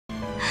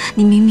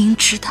你明明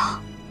知道，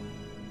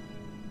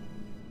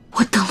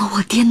我等了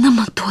我爹那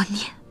么多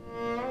年。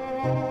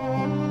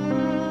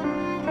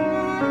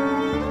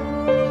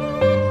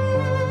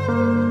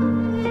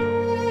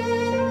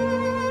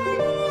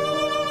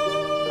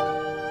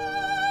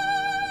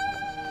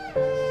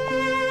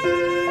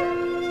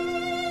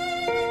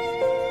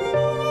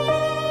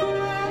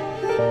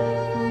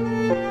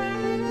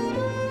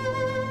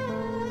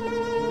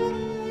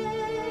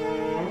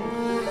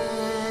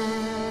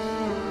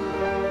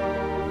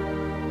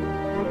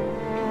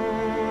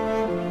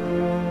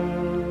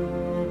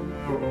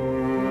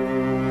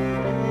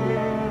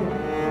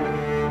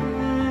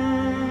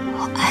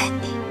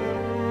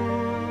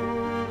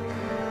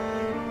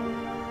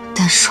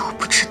但是我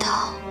不知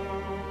道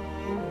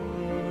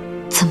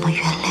怎么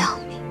原谅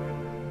你，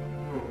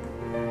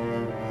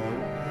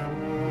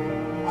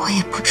我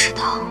也不知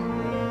道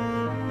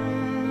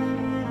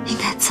应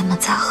该怎么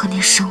再和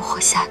你生活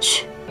下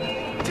去。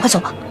快走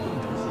吧。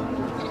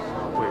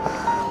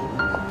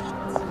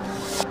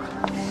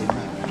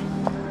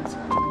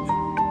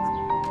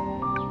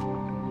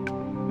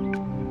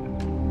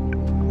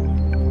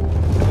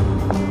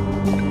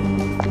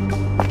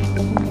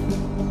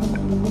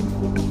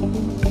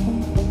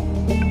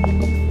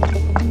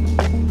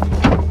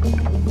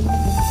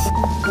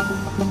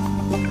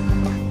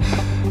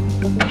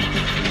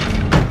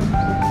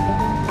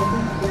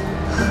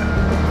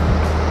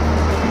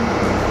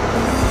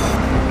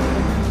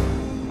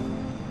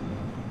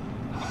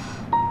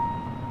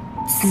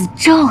子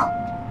正，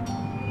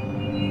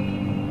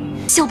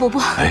萧伯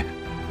伯，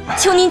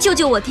求您救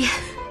救我爹，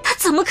他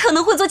怎么可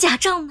能会做假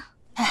账呢？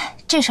哎，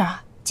这事儿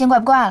啊，见怪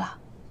不怪了。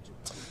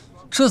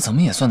这怎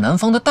么也算南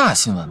方的大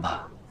新闻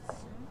吧？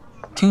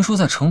听说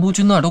在成都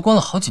军那儿都关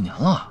了好几年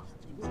了。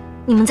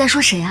你们在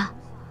说谁啊？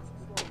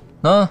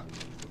那，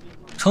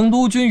成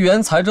都军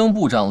原财政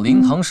部长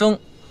林唐生，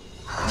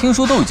听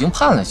说都已经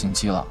判了刑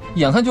期了，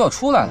眼看就要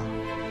出来了，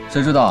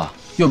谁知道啊，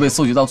又被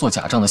搜集到做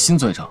假账的新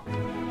罪证。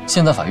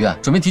现在法院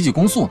准备提起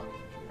公诉呢。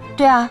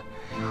对啊，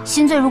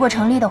新罪如果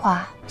成立的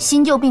话，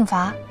新旧并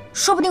罚，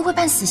说不定会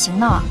判死刑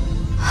呢。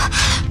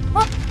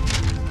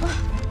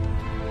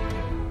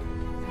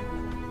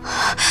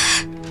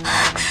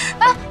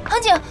哎，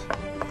杭景，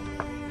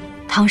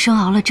唐生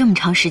熬了这么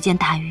长时间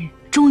大狱，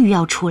终于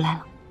要出来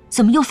了，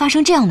怎么又发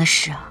生这样的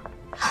事啊？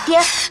爹，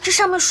这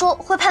上面说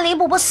会判林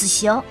伯伯死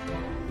刑。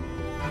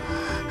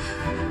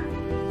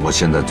我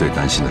现在最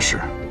担心的是，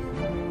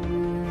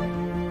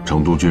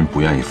成都军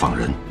不愿意放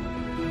人，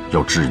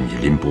要置你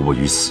林伯伯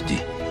于死地。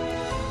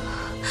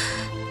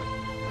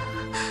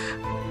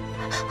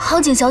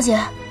杭景小姐，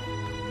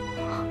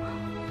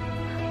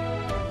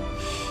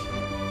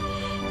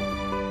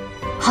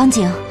杭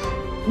景，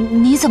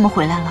你怎么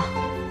回来了？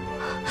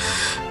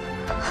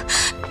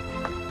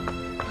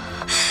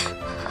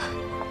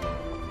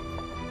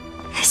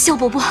萧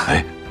伯伯，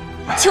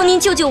求您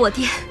救救我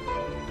爹，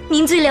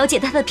您最了解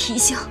他的脾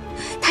性，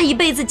他一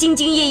辈子兢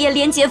兢业业、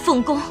廉洁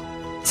奉公，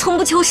从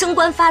不求升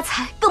官发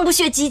财，更不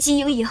屑汲汲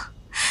营营，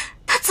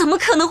他怎么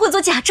可能会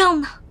做假账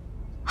呢？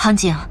杭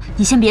景，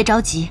你先别着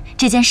急，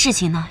这件事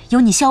情呢，有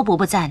你萧伯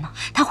伯在呢，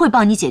他会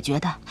帮你解决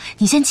的。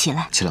你先起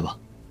来，起来吧。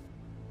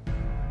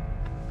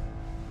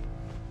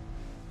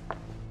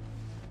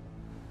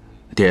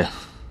爹，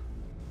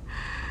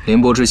林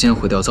伯之前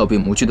毁掉造币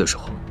模具的时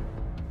候，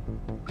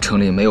城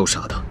里没有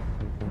杀他，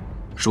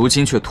如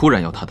今却突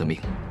然要他的命，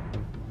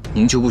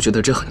您就不觉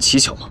得这很蹊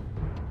跷吗？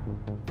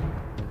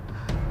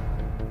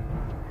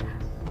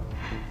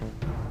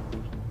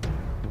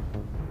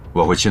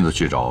我会亲自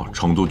去找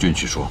成都军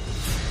去说，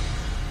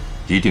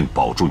一定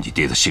保住你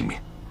爹的性命。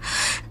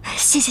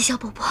谢谢萧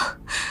伯伯。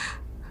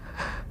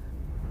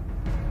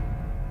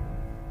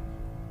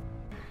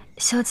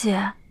小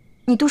姐，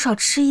你多少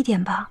吃一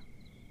点吧。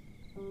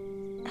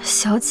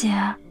小姐，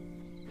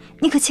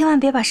你可千万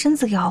别把身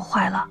子给熬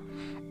坏了，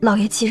老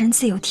爷吉人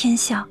自有天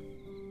相。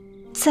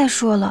再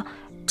说了，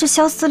这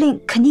萧司令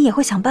肯定也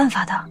会想办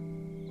法的。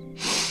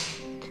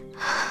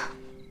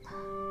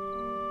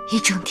一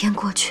整天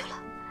过去了，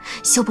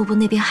萧伯伯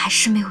那边还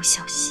是没有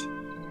消息。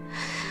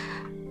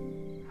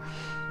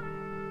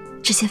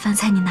这些饭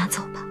菜你拿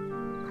走吧，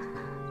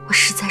我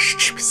实在是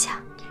吃不下。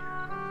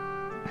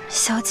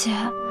小姐，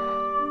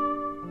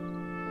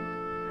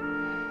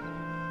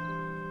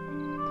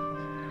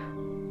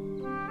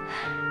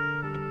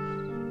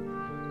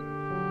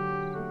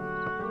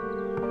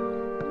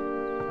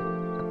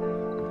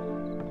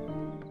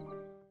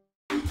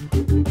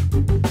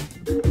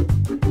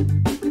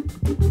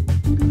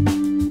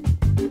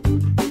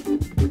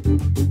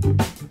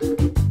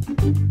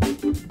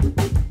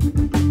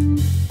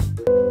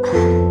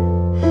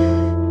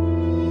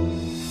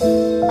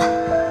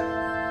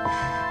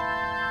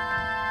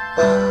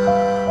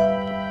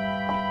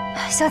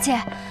小姐，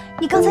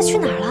你刚才去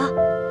哪儿了？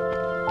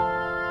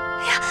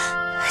哎呀，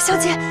小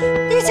姐，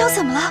你的脚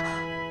怎么了？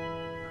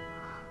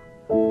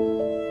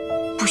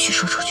不许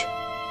说出去。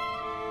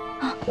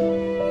啊，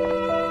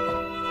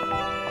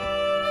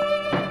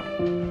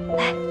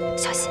来，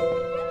小心。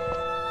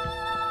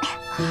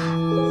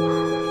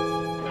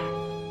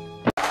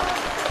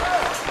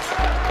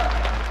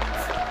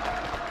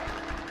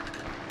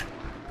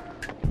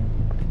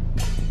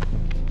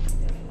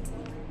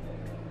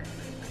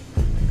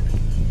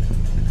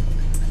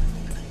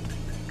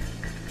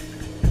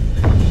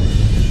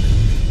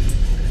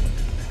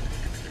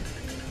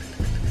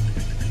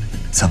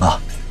怎么？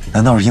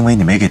难道是因为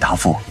你没给答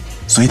复，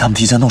所以他们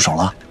提前动手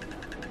了？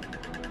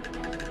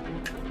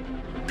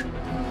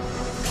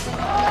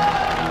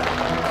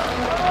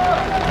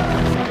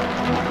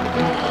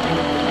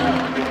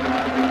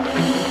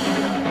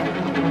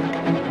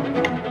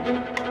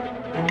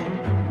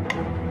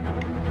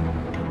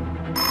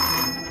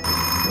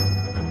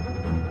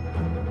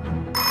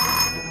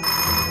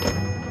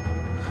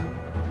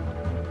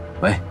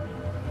喂，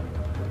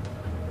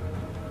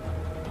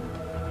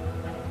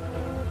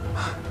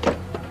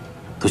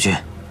督军，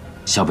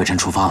小北辰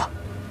出发了。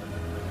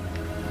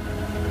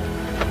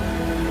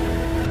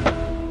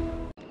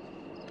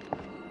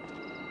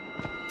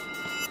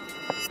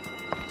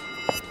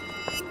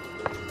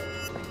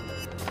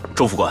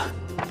周副官，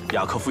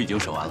雅科夫已经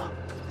审完了。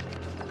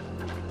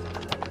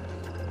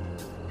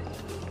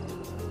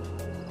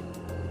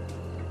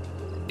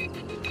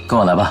跟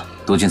我来吧，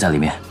督军在里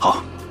面。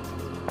好。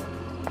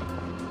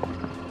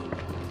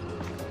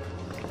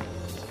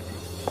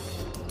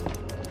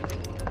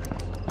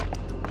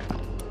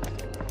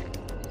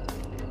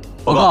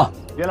报告。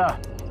进来。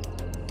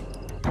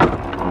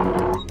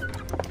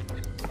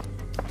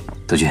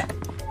督军，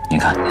您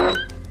看。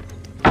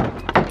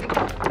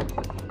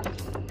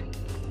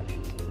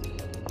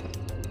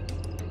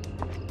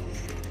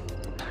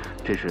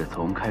这是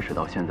从开始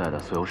到现在的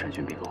所有审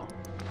讯笔录。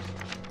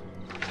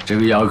这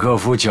个雅科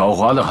夫狡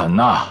猾得很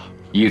呐，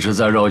一直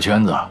在绕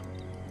圈子，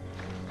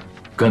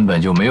根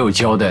本就没有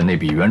交代那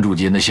笔援助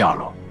金的下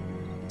落。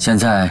现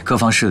在各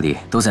方势力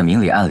都在明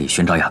里暗里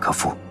寻找雅科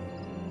夫，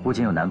不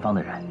仅有南方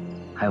的人，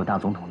还有大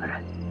总统的人，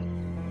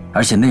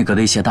而且内阁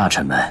的一些大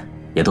臣们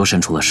也都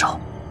伸出了手。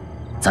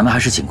咱们还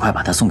是尽快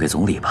把他送给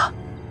总理吧，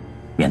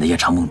免得夜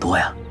长梦多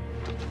呀。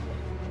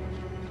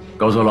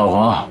告诉老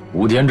黄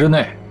，5天之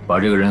内把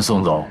这个人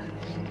送走。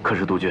可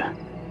是督军，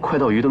快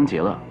到鱼灯节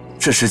了，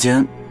这时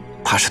间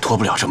怕是拖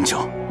不了这么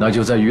久。那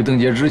就在鱼灯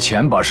节之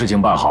前把事情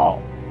办好。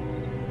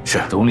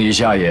是。总理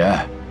夏野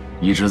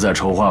一直在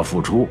筹划复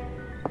出，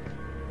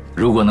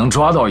如果能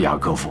抓到雅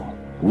科夫，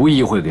无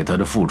疑会给他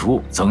的复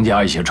出增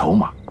加一些筹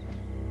码。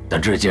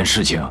但这件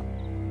事情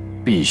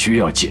必须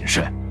要谨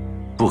慎，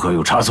不可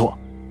有差错。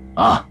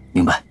啊，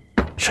明白。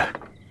是。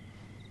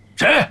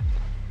谁？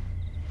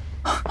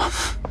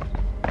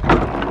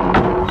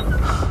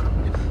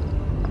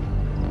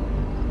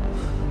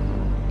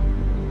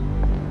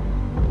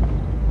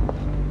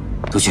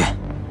督军，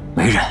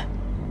没人。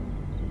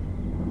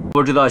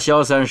不知道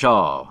萧三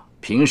少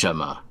凭什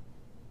么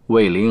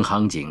为林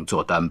航景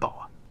做担保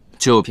啊？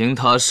就凭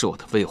她是我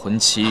的未婚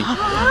妻。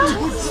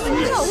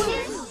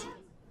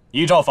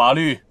依照法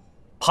律，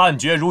判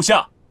决如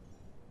下：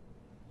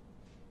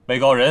被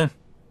告人，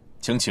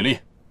请起立。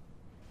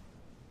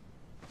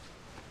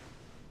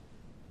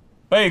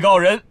被告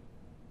人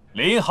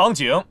林航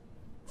景，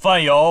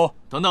犯有……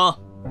等等。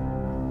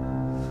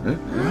怎么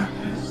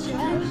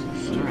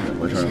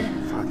回事？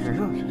发电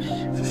热，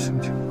这什么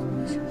情况？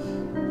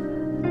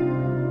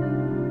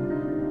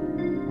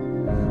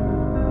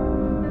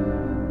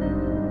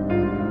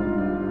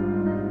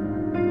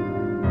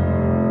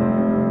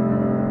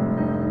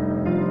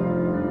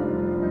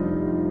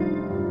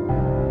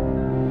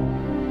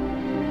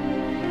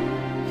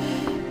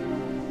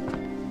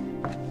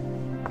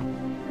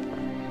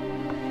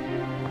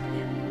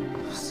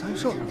三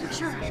少，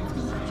三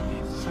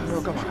少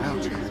干嘛呀？不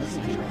知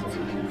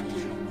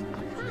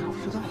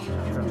道，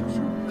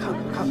看。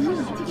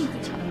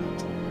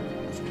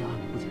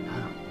不简单啊！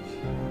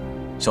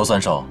萧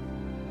三少，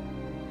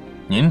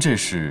您这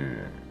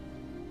是？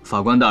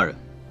法官大人，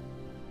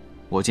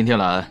我今天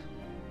来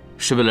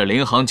是为了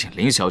林航景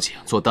林小姐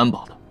做担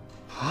保的。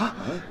啊？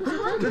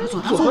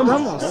做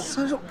担保？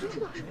三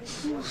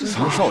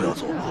少要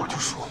做，我就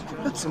说嘛，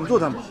那怎么做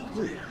担保？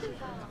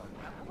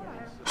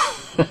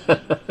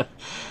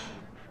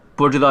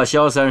不知道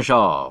萧三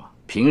少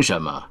凭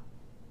什么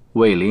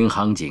为林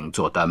航景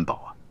做担保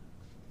啊？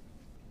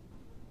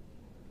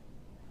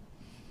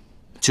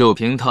就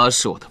凭她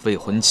是我的未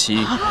婚妻。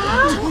未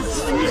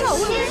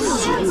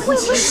婚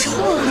妻？什么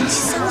未婚妻？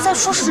三哥在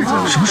说什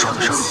么？什么时候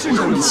的事？未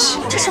婚妻？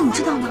这事你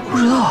知道吗？不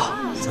知道。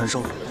三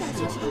少。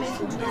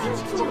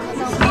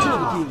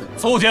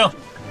肃静。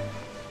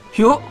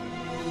哟，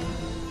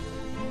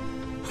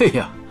哎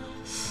呀，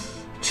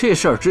这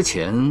事儿之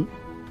前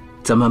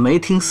怎么没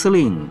听司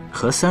令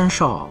和三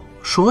少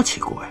说起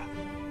过呀？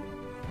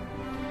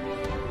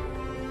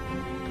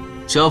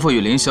家父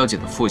与林小姐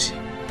的父亲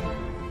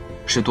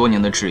是多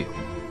年的挚友，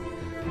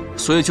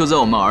所以就在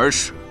我们儿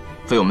时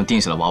为我们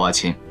定下了娃娃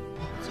亲。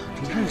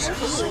认识，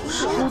小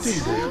时候定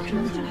的呀。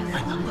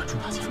哎，难怪中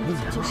大姐那么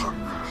年好。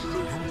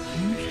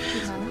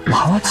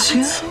娃娃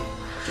亲？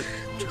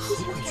这何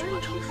规矩啊？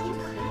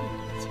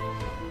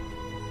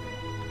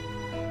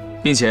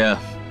并且，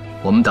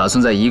我们打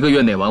算在1个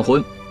月内完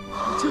婚。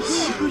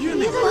1个月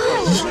内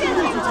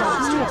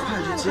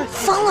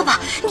疯了吧？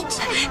你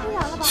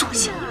坐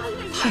下。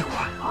太快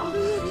了。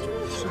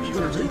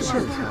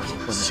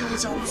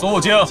肃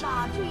静。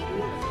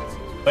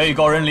被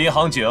告人林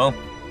航景，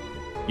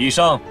以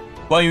上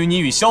关于你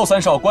与萧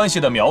三少关系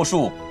的描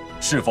述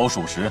是否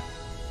属实？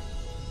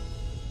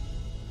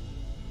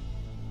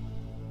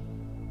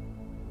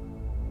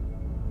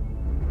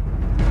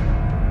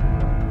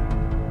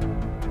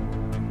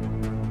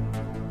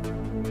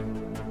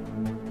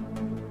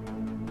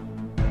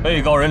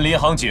被告人林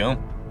航景，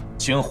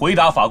请回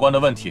答法官的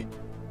问题。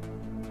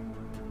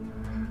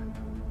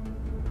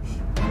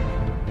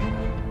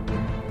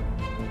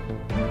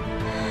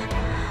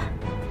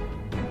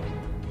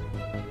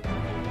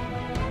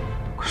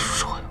快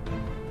说呀！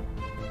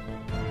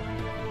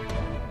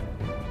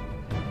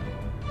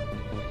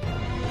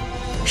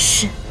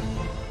是。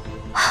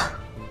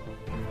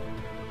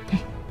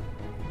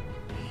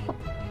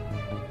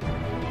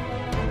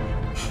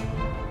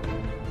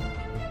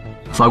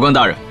法官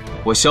大人，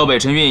我萧北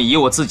辰愿意以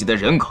我自己的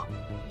人格，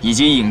以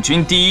及影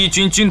军第1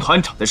军军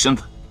团长的身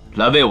份，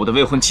来为我的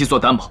未婚妻做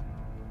担保。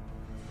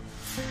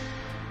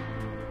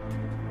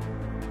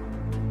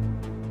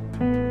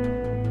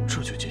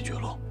这就解决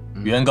了。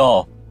原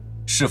告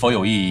是否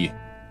有异议？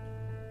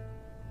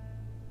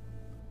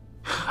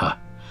哈，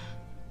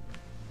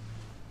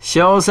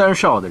萧三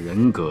少的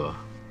人格，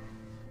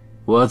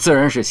我自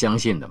然是相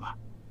信的嘛。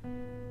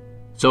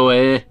作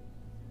为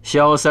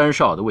萧三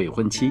少的未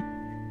婚妻，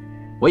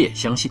我也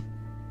相信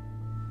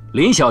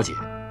林小姐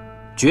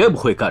绝不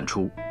会干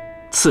出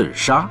刺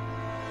杀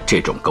这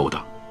种勾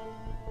当，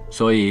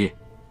所以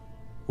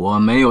我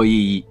没有异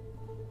议。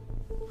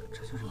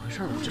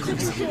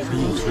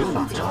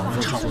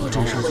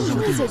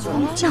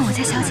那我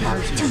家小姐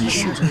就你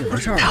使了。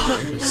太好了，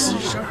戏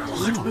事儿我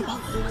还准备报，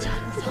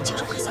介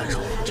绍给三少。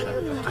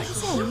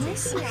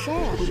戏事儿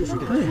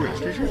啊！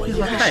这是变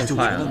化太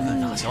快了。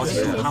小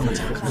姐说他们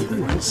家肯定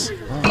有人戏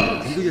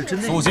，1个月之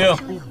内。肃静。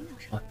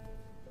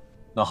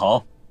那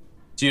好，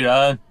既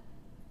然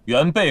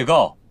原被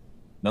告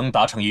能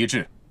达成一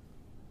致，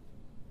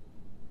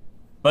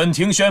本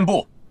庭宣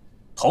布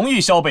同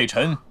意萧北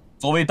辰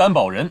作为担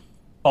保人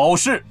保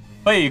释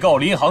被告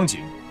林航景，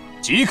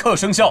即刻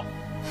生效。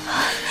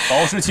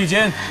保释期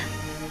间，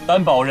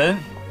担保人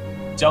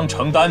将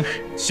承担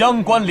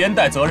相关连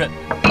带责任。